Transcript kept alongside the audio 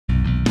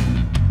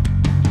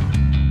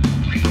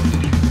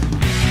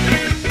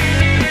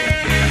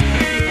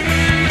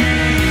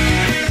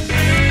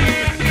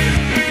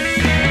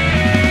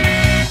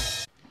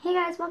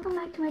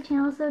my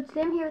channel. So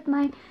today I'm here with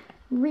my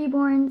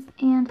Reborns,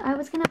 and I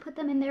was going to put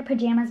them in their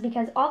pajamas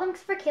because all of them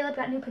except for Caleb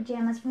got new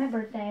pajamas for my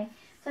birthday.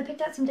 So I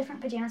picked out some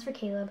different pajamas for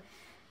Caleb.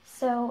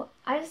 So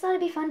I just thought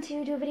it'd be fun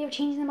to do a video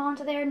changing them all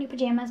into their new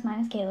pajamas,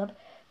 minus Caleb.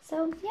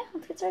 So yeah,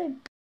 let's get started.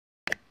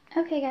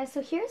 Okay guys,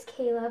 so here's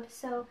Caleb.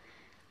 So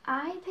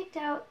I picked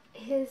out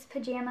his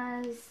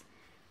pajamas.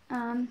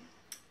 I'll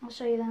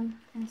show you them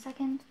in a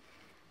second.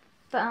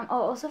 But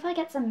also if I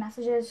get some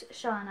messages,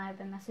 Shaw and I have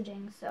been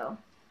messaging, so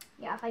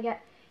yeah,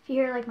 if you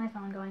hear like my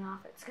phone going off,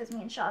 it's because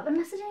me and Shaw have been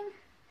messaging,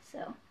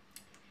 so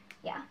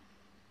yeah.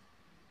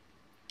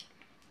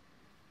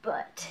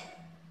 But,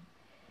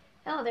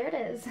 oh, there it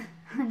is.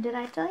 Did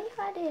I tell you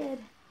I did?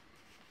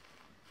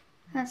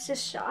 That's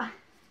just Shaw.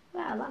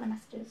 Wow, a lot of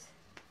messages.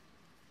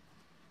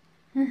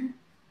 I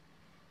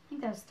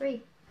think that was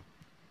 3.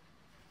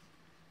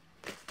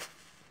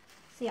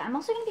 So yeah, I'm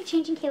also going to be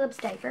changing Caleb's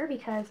diaper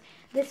because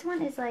this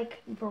one is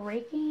like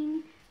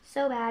breaking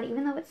so bad,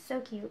 even though it's so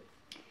cute.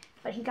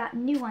 But he got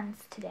new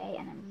ones today,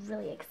 and I'm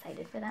really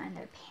excited for them, and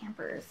they're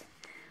Pampers,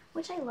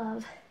 which I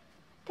love.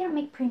 They don't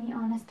make Preemie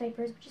Honest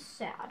diapers, which is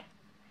sad.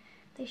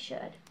 They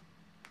should.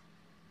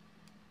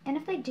 And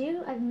if they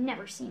do, I've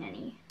never seen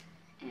any.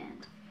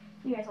 And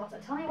you guys also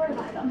tell me where to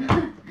buy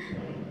them.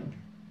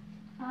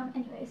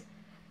 Anyways,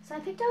 so I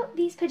picked out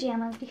these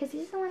pajamas because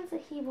these are the ones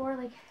that he wore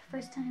like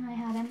first time I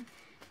had him.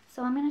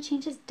 So I'm going to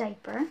change his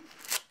diaper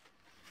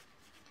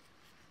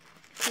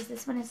because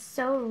this one is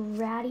so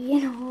ratty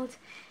and old.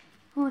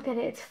 Look at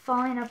it, it's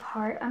falling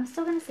apart. I'm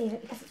still going to save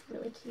it because it's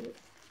really cute.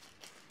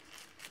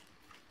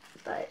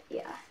 But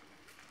yeah,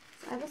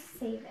 so I will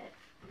save it.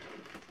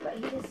 But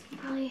he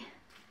probably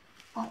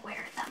won't wear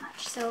it that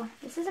much. So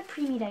this is a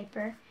preemie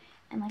diaper.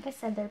 And like I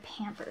said, they're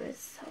Pampers.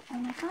 So, oh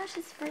my gosh,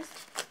 his first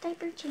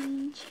diaper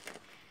change.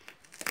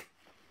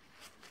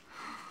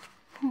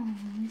 Oh,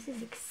 this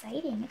is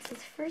exciting. It's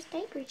his first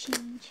diaper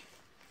change.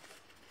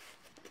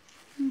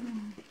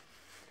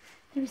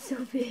 They're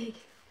so big.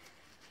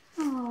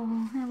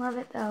 Oh, I love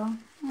it though.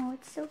 Oh,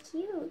 it's so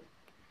cute.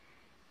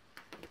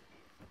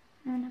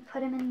 I'm going to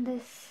put him in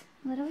this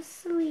little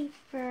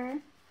sleeper.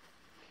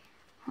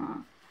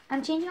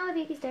 I'm changing all the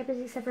baby's diapers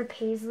except for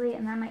Paisley,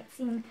 and that might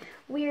seem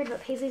weird,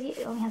 but Paisley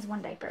only has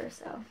 1 diaper,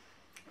 so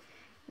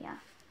yeah.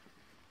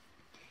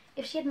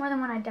 If she had more than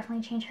 1, I'd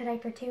definitely change her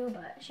diaper too,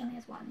 but she only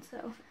has 1,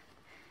 so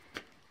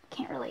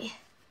can't really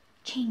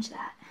change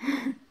that.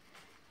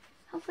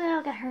 Hopefully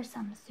I'll get her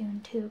some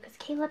soon too, because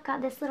Caleb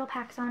got this little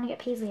pack, so I'm going to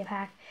get Paisley a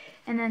pack.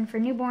 And then for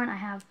newborn, I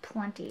have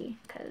plenty,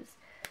 because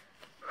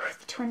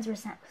the twins were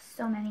sent with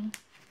so many.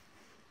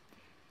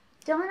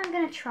 Dylan, I'm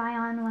going to try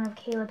on one of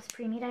Caleb's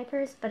preemie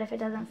diapers, but if it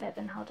doesn't fit,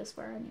 then I'll just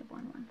wear a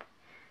newborn one.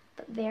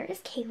 But there is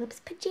Caleb's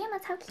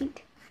pajamas. How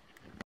cute.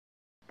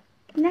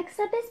 Next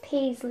up is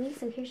Paisley.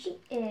 So here she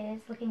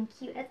is, looking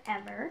cute as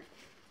ever.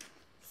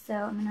 So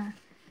I'm going to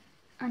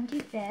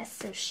undo this.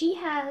 So she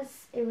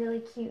has a really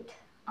cute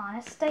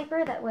Honest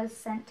diaper that was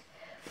sent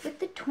with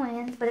the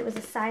twins, but it was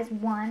a size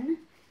 1,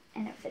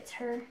 and it fits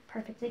her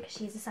perfectly because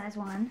she's a size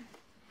 1.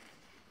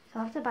 So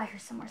I'll have to buy her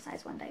some more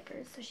size 1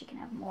 diapers so she can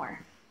have more.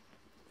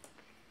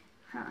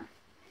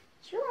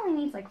 She really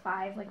only needs like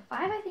 5. Like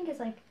 5 I think is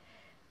like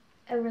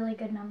a really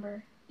good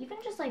number. Even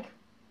just like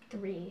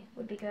 3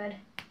 would be good.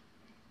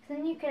 So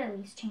then you could at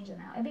least change them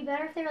out. It'd be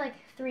better if they were like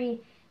 3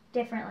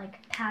 different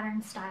like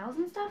pattern styles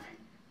and stuff.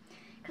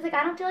 Because like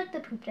I don't do like the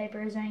poop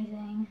diapers or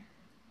anything.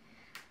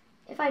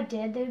 If I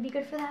did, they would be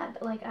good for that,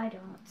 but like I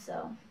don't,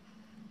 so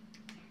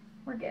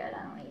we're good.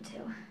 I don't need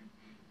to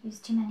use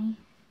too many.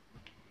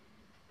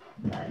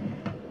 But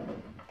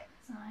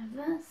so I have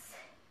this.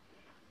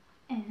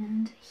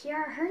 And here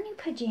are her new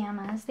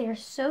pajamas. They are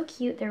so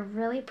cute. They're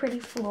really pretty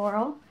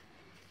floral.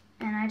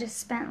 And I just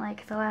spent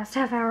like the last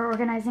half hour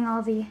organizing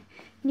all the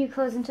new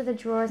clothes into the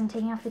drawers and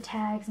taking off the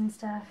tags and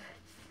stuff.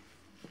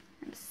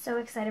 I'm so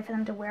excited for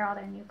them to wear all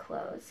their new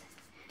clothes.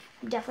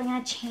 I'm definitely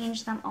going to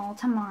change them all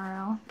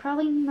tomorrow.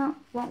 Probably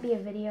won't be a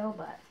video,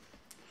 but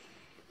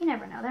you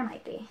never know. There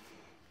might be.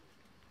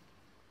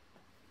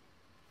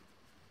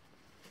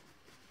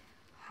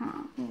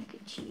 Look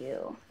at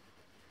you.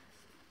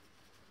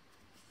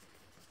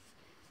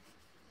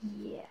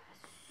 Yes.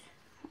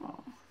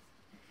 Oh.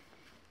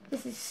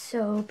 This is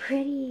so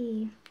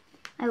pretty.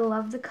 I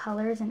love the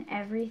colors and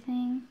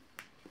everything.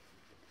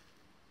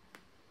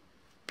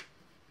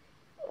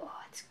 Oh,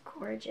 it's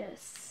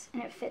gorgeous.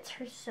 And it fits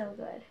her so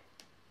good.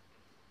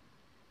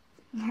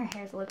 Her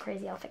hair's a little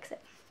crazy. I'll fix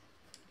it.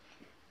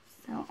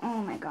 So,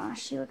 oh my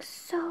gosh, she looks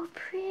so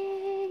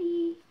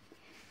pretty.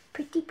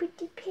 Pretty,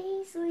 pretty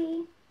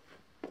Paisley.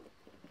 I'm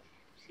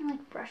just gonna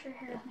like brush her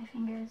hair with my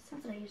fingers.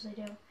 That's what I usually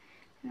do.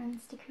 And then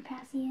stick her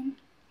passy in.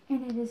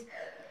 And it is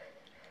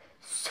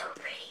so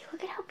pretty.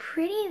 Look at how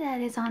pretty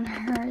that is on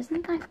her.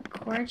 Isn't that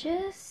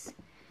gorgeous?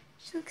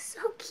 She looks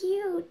so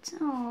cute.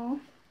 Oh.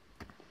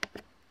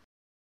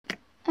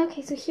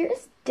 Okay, so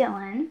here's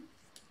Dylan.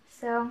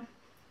 So,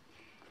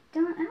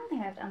 Dylan, I don't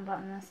think I have to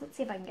unbutton this. Let's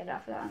see if I can get it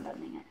off without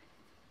unbuttoning it.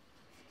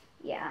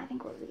 Yeah, I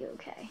think we'll be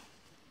okay.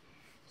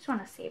 Just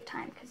want to save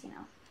time because, you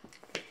know,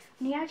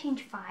 when you gotta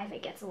change 5,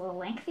 it gets a little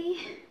lengthy.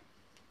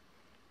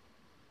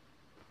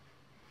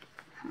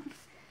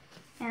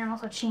 And I'm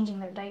also changing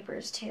their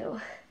diapers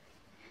too.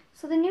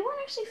 So the newborn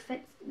actually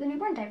fits, the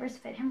newborn diapers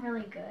fit him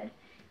really good,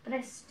 but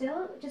I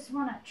still just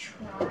want to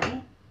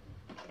try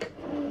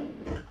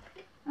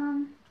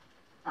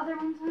other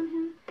ones on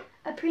him.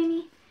 A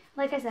preemie,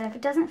 like I said, if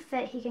it doesn't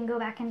fit, he can go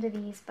back into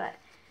these, but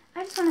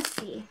I just want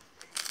to see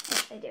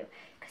if they do,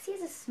 because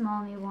he's a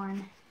small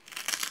newborn.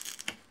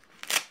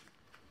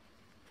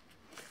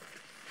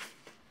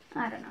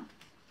 I don't know.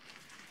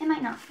 It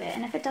might not fit,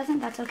 and if it doesn't,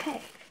 that's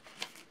okay.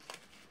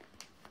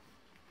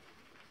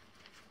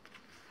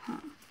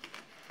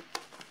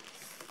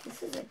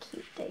 This is a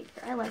cute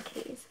diaper. I like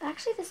these.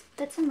 Actually, this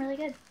fits him really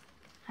good,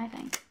 I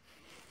think.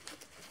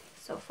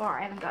 So far,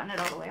 I haven't gotten it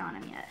all the way on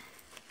him yet.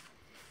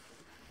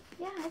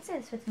 Yeah, I'd say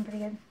this fits him pretty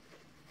good.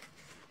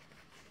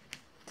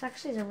 It's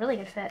actually a really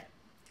good fit.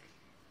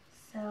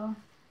 So,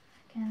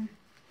 I can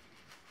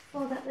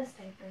fold up this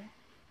diaper.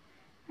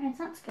 Alright,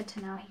 so that's good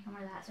to know he can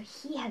wear that. So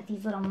he has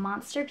these little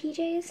monster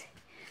PJs,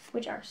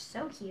 which are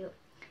so cute.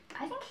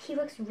 I think he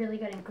looks really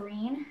good in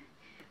green.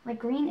 Like,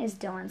 green is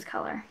Dylan's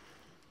color.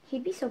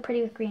 He'd be so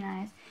pretty with green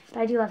eyes, but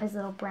I do love his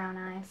little brown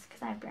eyes,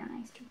 because I have brown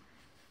eyes too.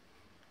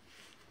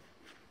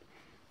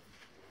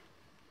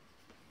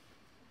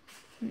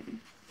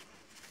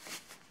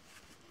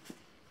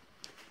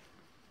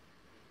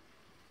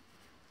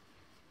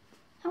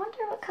 I wonder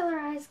what color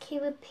eyes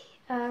Caleb,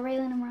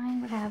 Raylan, and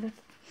Ryan would have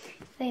if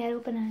they had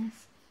open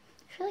eyes.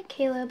 I feel like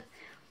Caleb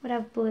would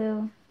have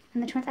blue,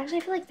 and the twins, actually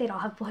I feel like they'd all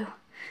have blue.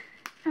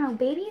 I don't know,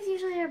 babies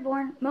usually are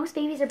born, most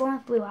babies are born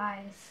with blue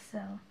eyes,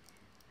 so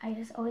I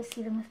just always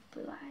see them with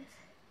blue eyes.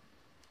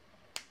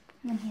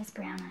 And then he has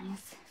brown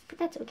eyes, but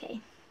that's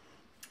okay.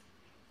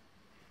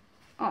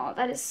 Oh,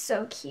 that is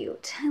so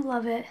cute. I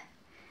love it.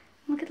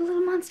 Look at the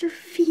little monster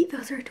feet.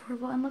 Those are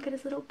adorable. And look at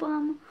his little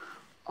bum.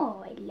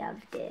 Oh, I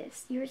love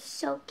this. You're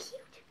so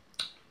cute.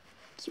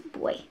 Cute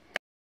boy.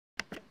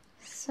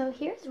 So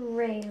here's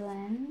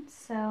Raylan.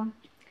 So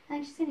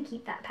I'm just going to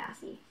keep that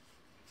passy.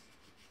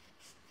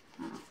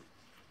 Oh,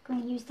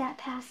 going to use that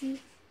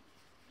passy?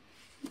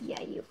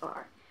 Yeah, you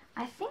are.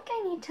 I think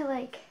I need to,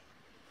 like,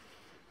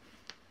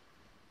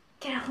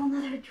 get a whole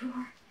nother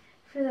drawer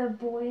for the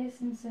boys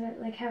instead of,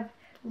 like, have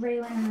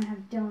Raylan and then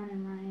have Dylan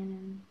and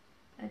Ryan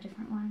and a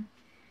different one.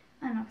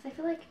 I don't know, because I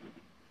feel like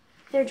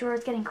their drawer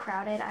is getting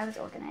crowded. I was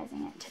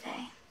organizing it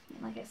today,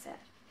 like I said.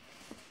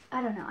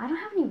 I don't know. I don't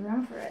have any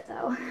room for it,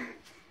 though.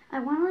 I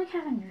want to, like,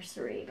 have a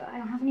nursery, but I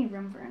don't have any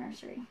room for a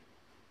nursery.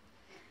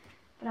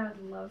 But I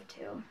would love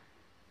to.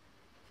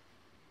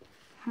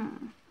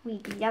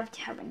 We'd love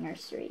to have a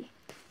nursery.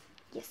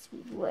 Yes, we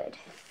would.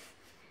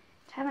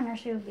 To have a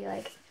nursery would be,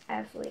 like,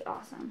 absolutely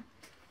awesome.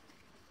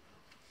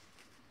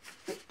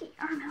 Get the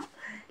arm out.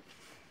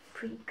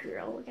 Pretty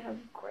girl. Look at how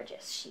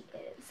gorgeous she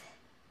is.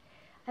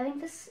 I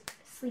think this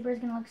sleeper is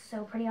going to look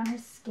so pretty on her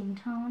skin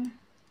tone.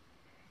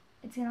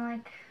 It's going to,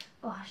 like,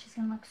 oh, she's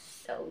going to look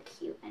so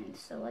cute and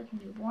so, like,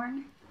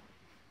 newborn.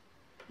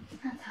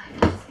 That's how I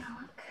think she's going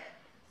to look.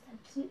 So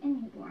cute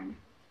and newborn.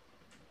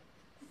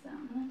 So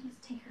I'm going to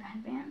just take her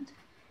headband.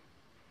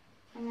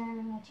 And then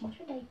I'm going to change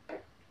her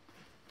diaper.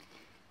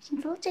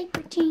 Simple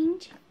diaper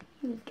change.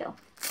 Here we go.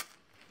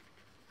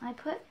 I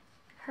put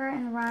her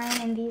and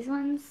Ryan in these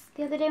ones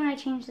the other day when I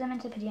changed them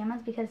into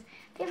pajamas because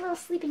they have a little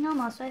sleeping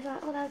almost. So I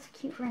thought, oh, that's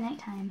cute for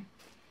nighttime.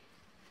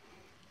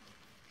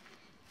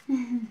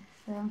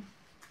 So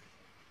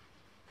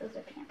those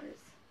are Pampers.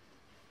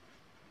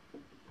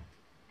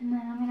 And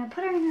then I'm going to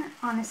put her in her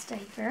Honest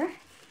diaper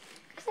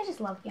because I just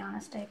love the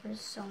Honest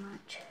diapers so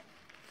much.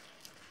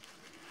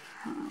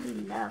 Oh, we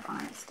love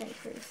Honest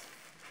diapers.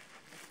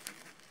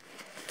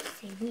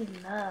 Say we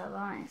love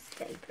Honest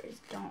diapers,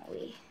 don't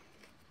we?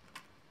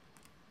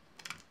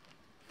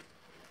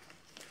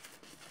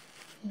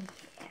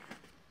 Yeah.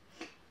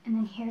 And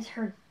then here's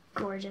her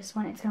gorgeous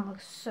one. It's going to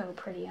look so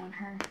pretty on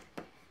her.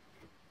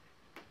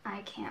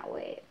 I can't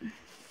wait.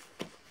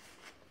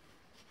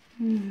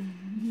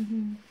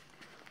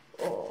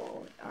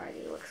 Oh, it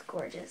already looks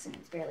gorgeous and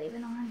it's barely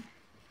even on.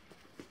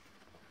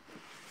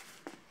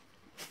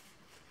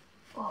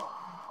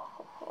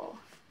 Oh,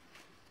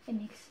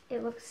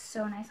 it looks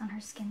so nice on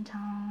her skin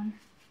tone.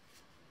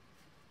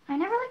 I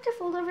never like to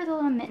fold over the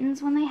little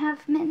mittens when they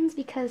have mittens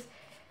because,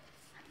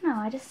 I don't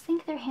know, I just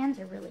think their hands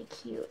are really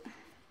cute.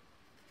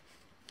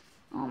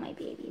 Oh, my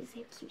babies, they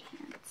have cute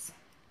hands.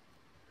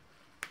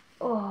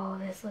 Oh,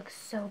 this looks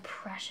so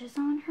precious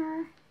on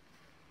her.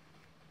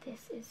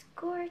 This is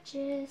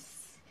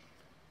gorgeous.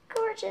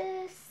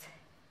 Gorgeous.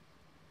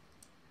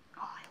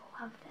 Oh, I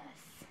love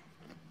this.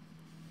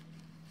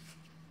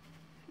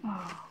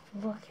 Oh,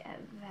 look at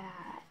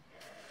that.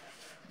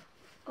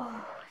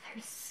 Oh,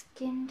 her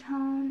skin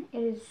tone, it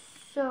is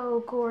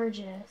so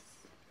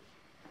gorgeous.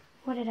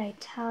 What did I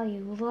tell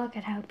you? Look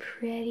at how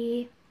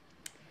pretty.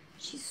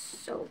 She's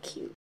so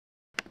cute.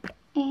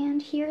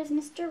 And here's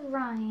Mr.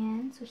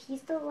 Ryan. So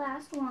he's the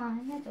last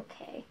one. That's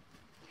okay.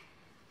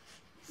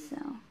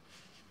 So,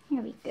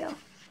 here we go. Here, I'm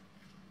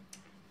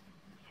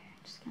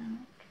just gonna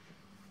like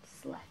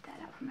just let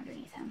that out from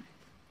underneath him.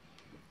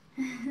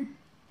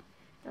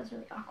 That was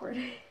really awkward.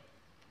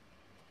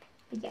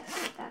 But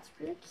yes, that's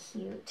really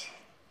cute.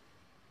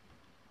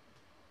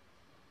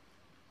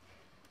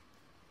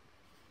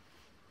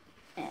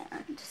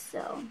 And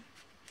so,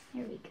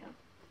 here we go.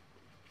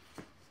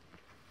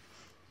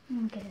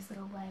 Look at his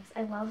little legs.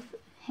 I love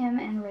him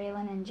and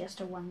Raylan in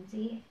just a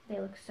onesie. They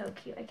look so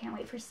cute. I can't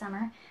wait for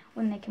summer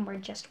when they can wear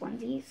just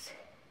onesies.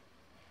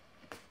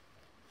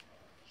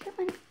 Come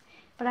on.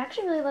 But I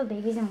actually really love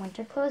babies in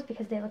winter clothes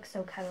because they look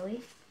so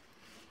cuddly.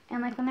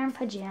 And like when they're in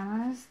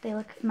pajamas,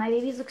 my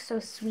babies look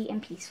so sweet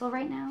and peaceful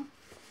right now.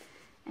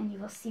 And you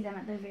will see them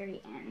at the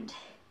very end.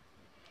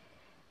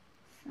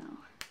 So,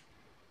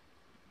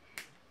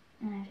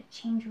 and I have to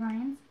change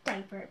Ryan's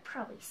diaper. It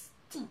probably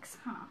stinks,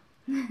 huh?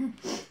 No,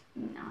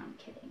 I'm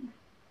kidding.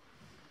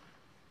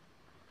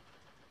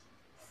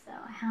 So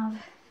I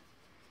have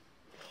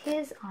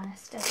his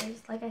honest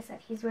diapers. Like I said,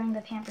 he's wearing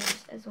the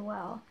Pampers as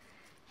well.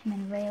 Him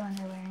and Raylan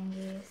are wearing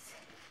these.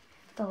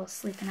 The little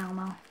sleeping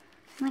Elmo.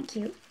 Isn't that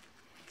cute?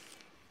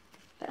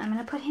 But I'm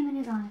going to put him in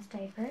his honest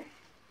diaper.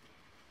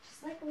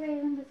 Just like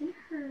Raylan does in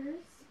hers.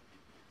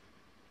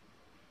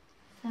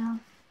 So,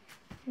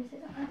 here's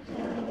his honest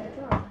diaper. I don't think there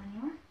are drawers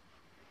anymore.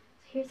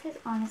 So here's his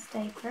honest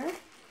diaper.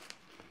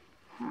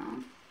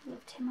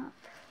 Lift him up.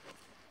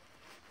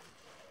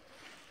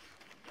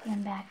 Put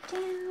him back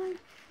down.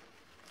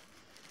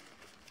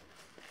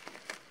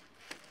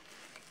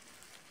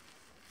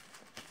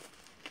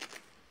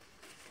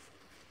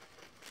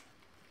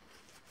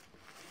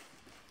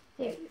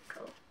 There you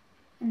go.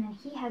 And then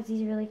he has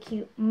these really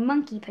cute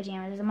monkey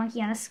pajamas. There's a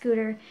monkey on a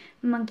scooter,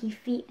 monkey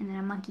feet, and then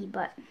a monkey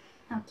butt.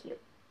 How cute.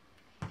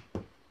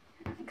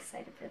 I'm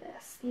excited for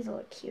this. These will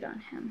look cute on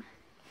him.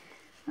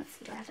 Let's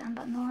see, do I have to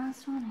unbutton the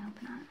last one? I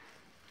hope not.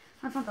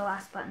 That's not the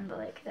last button, but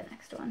like the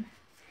next one.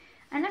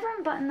 I never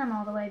unbutton them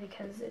all the way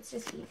because it's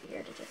just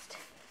easier to just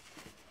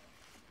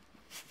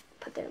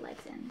put their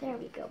legs in. There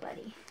we go,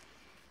 buddy.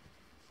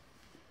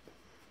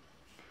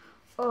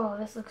 Oh,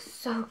 this looks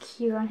so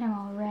cute on him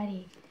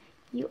already.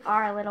 You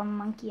are a little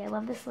monkey. I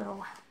love this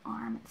little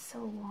arm. It's so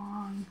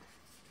long.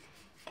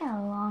 Got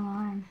a long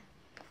arm.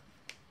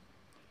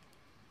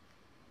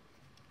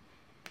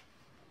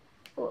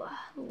 Oh,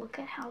 look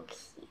at how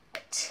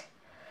cute.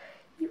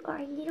 You are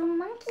a little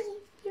monkey.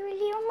 You're a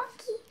little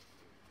monkey.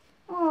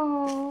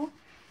 Oh,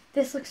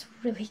 this looks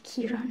really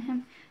cute on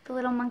him. The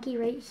little monkey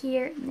right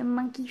here, the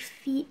monkey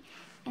feet,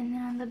 and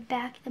then on the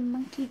back, the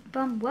monkey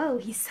bum. Whoa,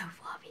 he's so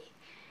floppy.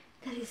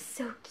 That is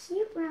so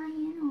cute,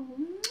 Ryan. Oh.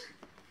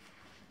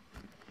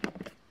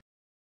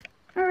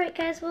 Alright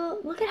guys, well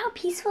look at how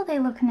peaceful they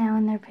look now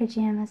in their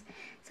pajamas.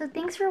 So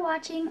thanks for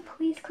watching.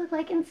 Please click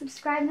like and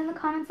subscribe in the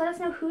comments. Let us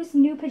know whose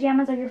new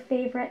pajamas are your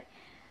favorite.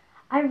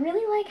 I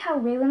really like how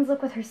Raylan's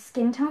look with her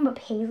skin tone, but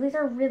Paisley's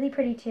are really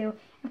pretty too.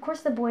 Of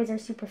course the boys are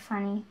super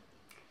funny.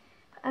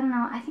 But I don't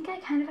know, I think I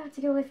kind of have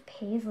to go with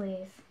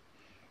Paisley's.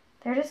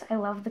 They're just, I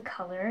love the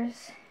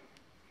colors.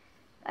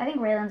 I think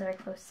Raylan's are a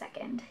close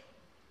second.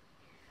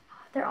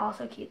 They're all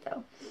so cute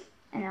though.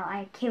 I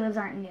know, Caleb's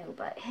aren't new,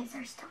 but his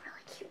are still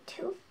really cute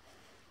too.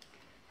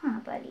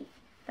 Huh, buddy.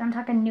 But I'm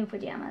talking new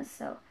pajamas,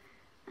 so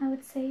I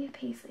would say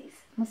Paisley's.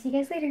 We'll see you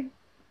guys later.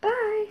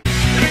 Bye!